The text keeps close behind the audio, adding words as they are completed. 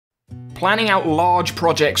Planning out large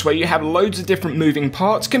projects where you have loads of different moving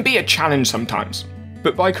parts can be a challenge sometimes.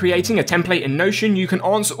 But by creating a template in Notion, you can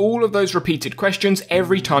answer all of those repeated questions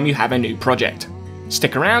every time you have a new project.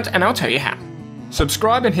 Stick around and I'll tell you how.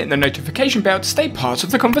 Subscribe and hit the notification bell to stay part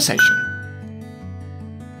of the conversation.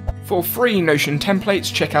 For free Notion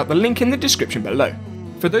templates, check out the link in the description below.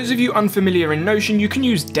 For those of you unfamiliar in Notion, you can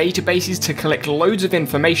use databases to collect loads of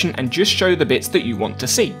information and just show the bits that you want to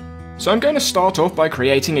see. So I'm going to start off by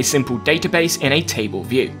creating a simple database in a table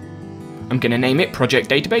view. I'm going to name it Project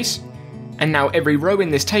Database, and now every row in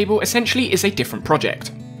this table essentially is a different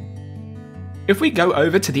project. If we go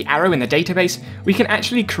over to the arrow in the database, we can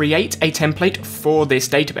actually create a template for this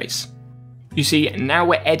database. You see, now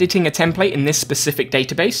we're editing a template in this specific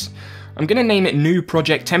database. I'm going to name it New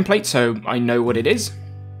Project Template so I know what it is.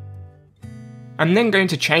 I'm then going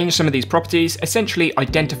to change some of these properties, essentially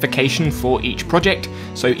identification for each project,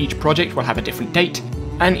 so each project will have a different date,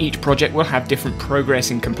 and each project will have different progress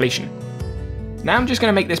in completion. Now I'm just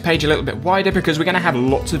going to make this page a little bit wider because we're going to have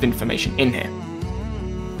lots of information in here.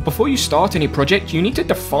 Before you start any project, you need to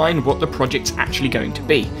define what the project's actually going to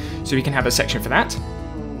be, so we can have a section for that.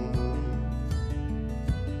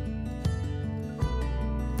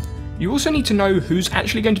 You also need to know who's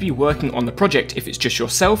actually going to be working on the project, if it's just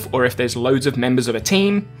yourself or if there's loads of members of a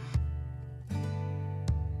team.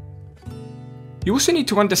 You also need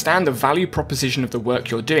to understand the value proposition of the work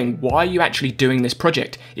you're doing. Why are you actually doing this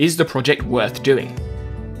project? Is the project worth doing?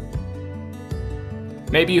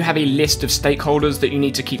 Maybe you have a list of stakeholders that you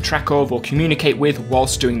need to keep track of or communicate with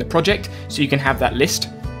whilst doing the project, so you can have that list.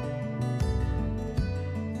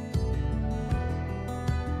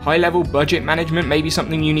 High-level budget management may be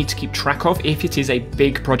something you need to keep track of if it is a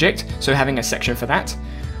big project, so having a section for that.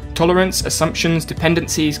 Tolerance, assumptions,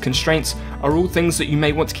 dependencies, constraints are all things that you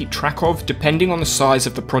may want to keep track of depending on the size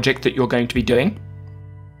of the project that you're going to be doing.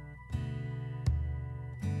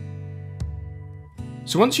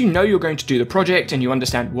 So once you know you're going to do the project and you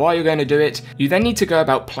understand why you're going to do it, you then need to go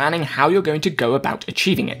about planning how you're going to go about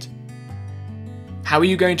achieving it. How are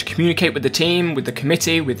you going to communicate with the team, with the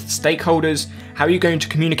committee, with stakeholders? How are you going to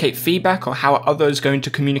communicate feedback, or how are others going to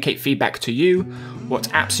communicate feedback to you? What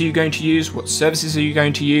apps are you going to use? What services are you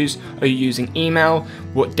going to use? Are you using email?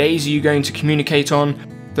 What days are you going to communicate on?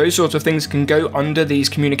 Those sorts of things can go under these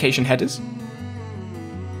communication headers.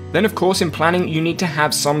 Then of course in planning you need to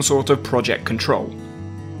have some sort of project control.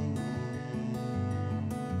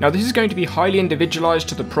 Now this is going to be highly individualized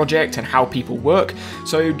to the project and how people work,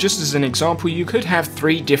 so just as an example you could have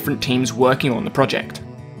 3 different teams working on the project.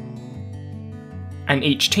 And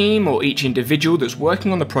each team or each individual that's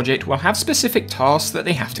working on the project will have specific tasks that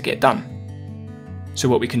they have to get done. So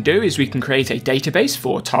what we can do is we can create a database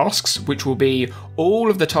for tasks, which will be all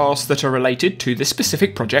of the tasks that are related to this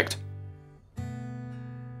specific project.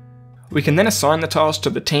 We can then assign the task to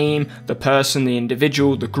the team, the person, the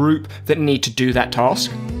individual, the group that need to do that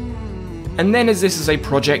task. And then as this is a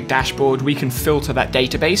project dashboard, we can filter that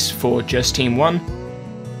database for just Team 1.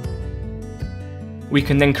 We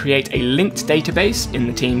can then create a linked database in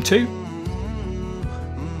the Team 2.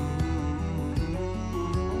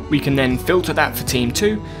 We can then filter that for Team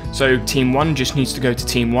 2, so Team 1 just needs to go to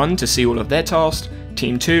Team 1 to see all of their tasks,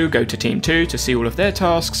 Team 2 go to Team 2 to see all of their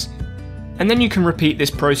tasks. And then you can repeat this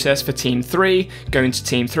process for Team 3, go into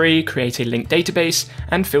Team 3, create a linked database,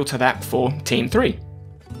 and filter that for Team 3.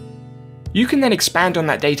 You can then expand on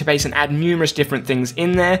that database and add numerous different things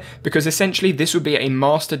in there, because essentially this would be a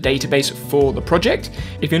master database for the project.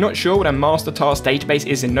 If you're not sure what a master task database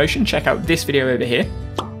is in Notion, check out this video over here.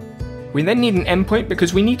 We then need an endpoint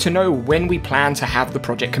because we need to know when we plan to have the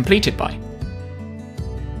project completed by.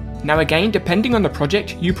 Now again, depending on the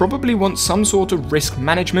project, you probably want some sort of risk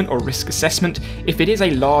management or risk assessment if it is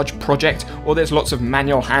a large project or there's lots of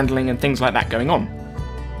manual handling and things like that going on.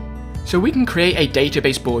 So we can create a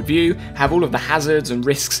database board view, have all of the hazards and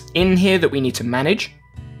risks in here that we need to manage.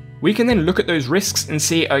 We can then look at those risks and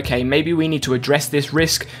see, okay, maybe we need to address this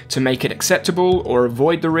risk to make it acceptable or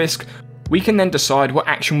avoid the risk. We can then decide what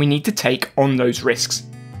action we need to take on those risks.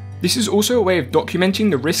 This is also a way of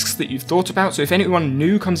documenting the risks that you've thought about, so if anyone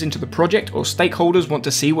new comes into the project or stakeholders want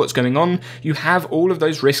to see what's going on, you have all of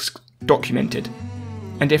those risks documented.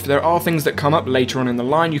 And if there are things that come up later on in the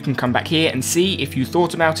line, you can come back here and see if you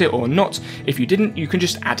thought about it or not. If you didn't, you can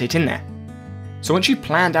just add it in there. So once you've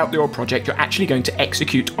planned out your project, you're actually going to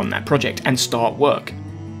execute on that project and start work.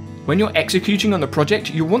 When you're executing on the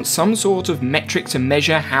project, you want some sort of metric to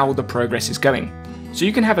measure how the progress is going. So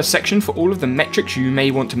you can have a section for all of the metrics you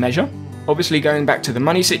may want to measure. Obviously, going back to the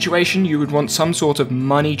money situation, you would want some sort of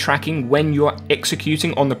money tracking when you're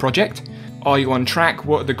executing on the project. Are you on track?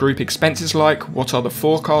 What are the group expenses like? What are the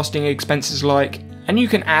forecasting expenses like? And you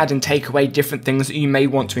can add and take away different things that you may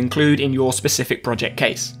want to include in your specific project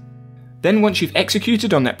case. Then once you've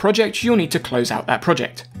executed on that project, you'll need to close out that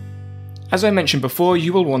project. As I mentioned before,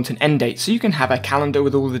 you will want an end date, so you can have a calendar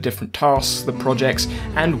with all the different tasks, the projects,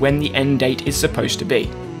 and when the end date is supposed to be.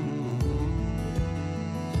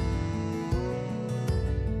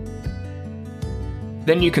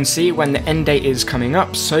 Then you can see when the end date is coming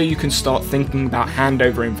up, so you can start thinking about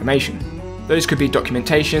handover information. Those could be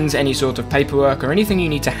documentations, any sort of paperwork, or anything you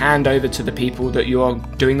need to hand over to the people that you are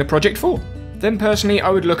doing the project for. Then personally, I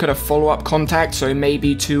would look at a follow-up contact, so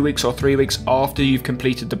maybe 2 weeks or 3 weeks after you've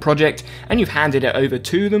completed the project and you've handed it over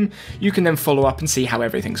to them, you can then follow up and see how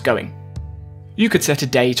everything's going. You could set a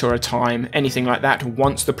date or a time, anything like that,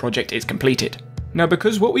 once the project is completed. Now,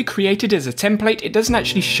 because what we created is a template, it doesn't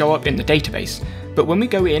actually show up in the database, but when we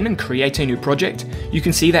go in and create a new project, you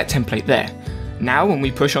can see that template there. Now, when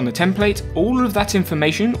we push on the template, all of that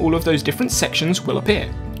information, all of those different sections will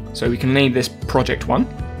appear. So we can name this Project 1.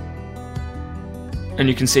 And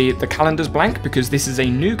you can see the calendar's blank because this is a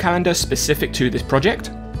new calendar specific to this project.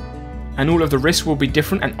 And all of the risks will be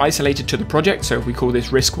different and isolated to the project, so if we call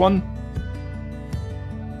this Risk 1.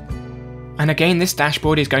 And again, this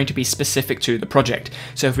dashboard is going to be specific to the project.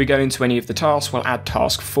 So if we go into any of the tasks, we'll add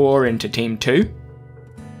task 4 into team 2.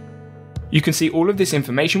 You can see all of this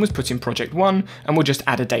information was put in project 1, and we'll just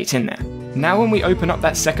add a date in there. Now when we open up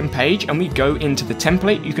that second page and we go into the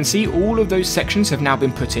template, you can see all of those sections have now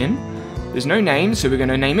been put in. There's no name, so we're going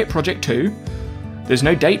to name it project 2. There's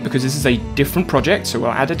no date because this is a different project, so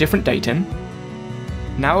we'll add a different date in.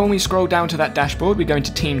 Now when we scroll down to that dashboard, we go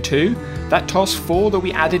into team 2. That task 4 that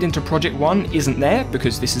we added into project 1 isn't there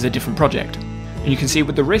because this is a different project. And you can see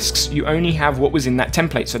with the risks, you only have what was in that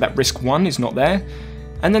template, so that risk 1 is not there.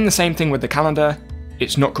 And then the same thing with the calendar.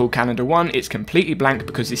 It's not called calendar 1, it's completely blank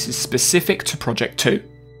because this is specific to project 2.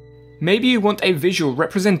 Maybe you want a visual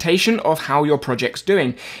representation of how your project's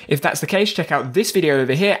doing. If that's the case, check out this video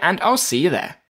over here and I'll see you there.